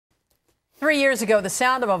3 years ago, the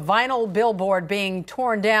sound of a vinyl billboard being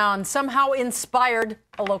torn down somehow inspired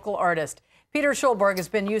a local artist. Peter Schulberg has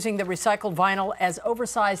been using the recycled vinyl as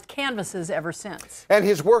oversized canvases ever since. And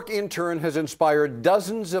his work, in turn, has inspired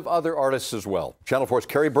dozens of other artists as well. Channel 4's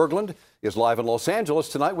Cary Burglund is live in Los Angeles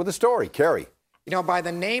tonight with a story. Cary. You know, by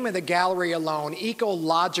the name of the gallery alone,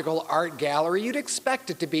 Eco-LogicalART Gallery, you'd expect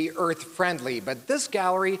it to be earth-friendly, but this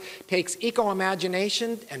gallery takes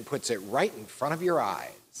eco-imagination and puts it right in front of your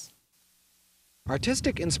eyes.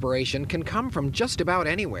 Artistic inspiration can come from just about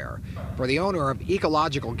anywhere. For the owner of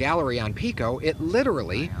Ecological Gallery on Pico, it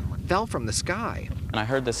literally fell from the sky. And I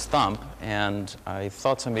heard this thump, and I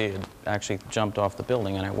thought somebody had actually jumped off the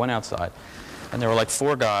building, and I went outside. And there were like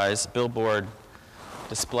 4 guys, billboard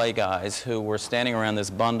display guys, who were standing around this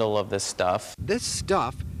bundle of this stuff. This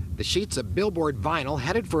stuff, the sheets of billboard vinyl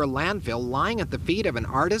headed for a landfill lying at the feet of an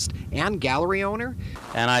artist and gallery owner.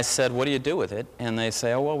 And I said, what do you do with it? And they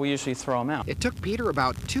say, oh, well, we usually throw them out. It took Peter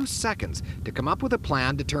about 2 seconds to come up with a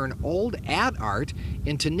plan to turn old ad art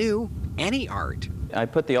into new any art. I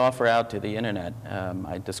put the offer out to the internet.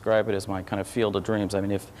 I describe it as my kind of field of dreams. I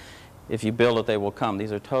mean, if you build it, they will come.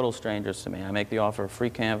 These are total strangers to me. I make the offer of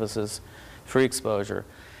free canvases, free exposure.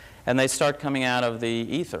 And they start coming out of the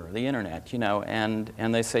ether, the internet, you know, and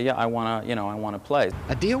they say, yeah, I want to play.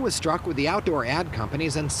 A deal was struck with the outdoor ad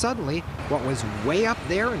companies, and suddenly what was way up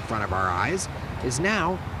there in front of our eyes is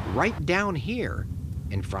now right down here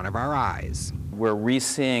in front of our eyes. We're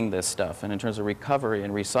re-seeing this stuff, and in terms of recovery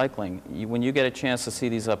and recycling, when you get a chance to see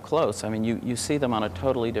these up close, I mean, you see them on a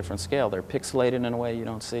totally different scale. They're pixelated in a way you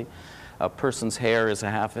don't see. A person's hair is a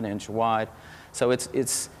 ½ an inch wide. So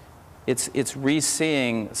it's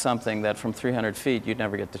re-seeing something that from 300 feet you'd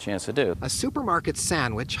never get the chance to do. A supermarket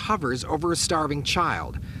sandwich hovers over a starving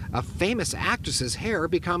child. A famous actress's hair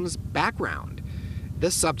becomes background.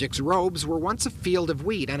 This subject's robes were once a field of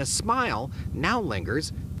wheat, and a smile now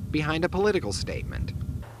lingers behind a political statement.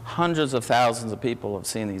 Hundreds of thousands of people have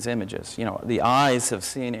seen these images. You know, the eyes have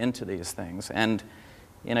seen into these things, and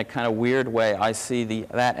in a kind of weird way, I see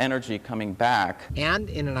that energy coming back. And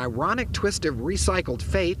in an ironic twist of recycled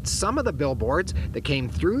fate, some of the billboards that came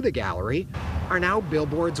through the gallery are now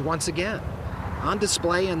billboards once again, on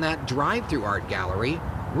display in that drive-through art gallery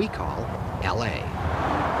we call LA.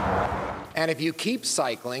 And if you keep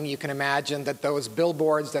cycling, you can imagine that those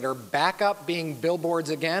billboards that are back up being billboards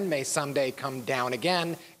again may someday come down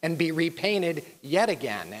again and be repainted yet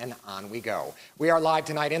again, and on we go. We are live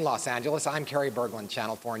tonight in Los Angeles. I'm Cary Burglund,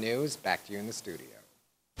 Channel 4 News. Back to you in the studio.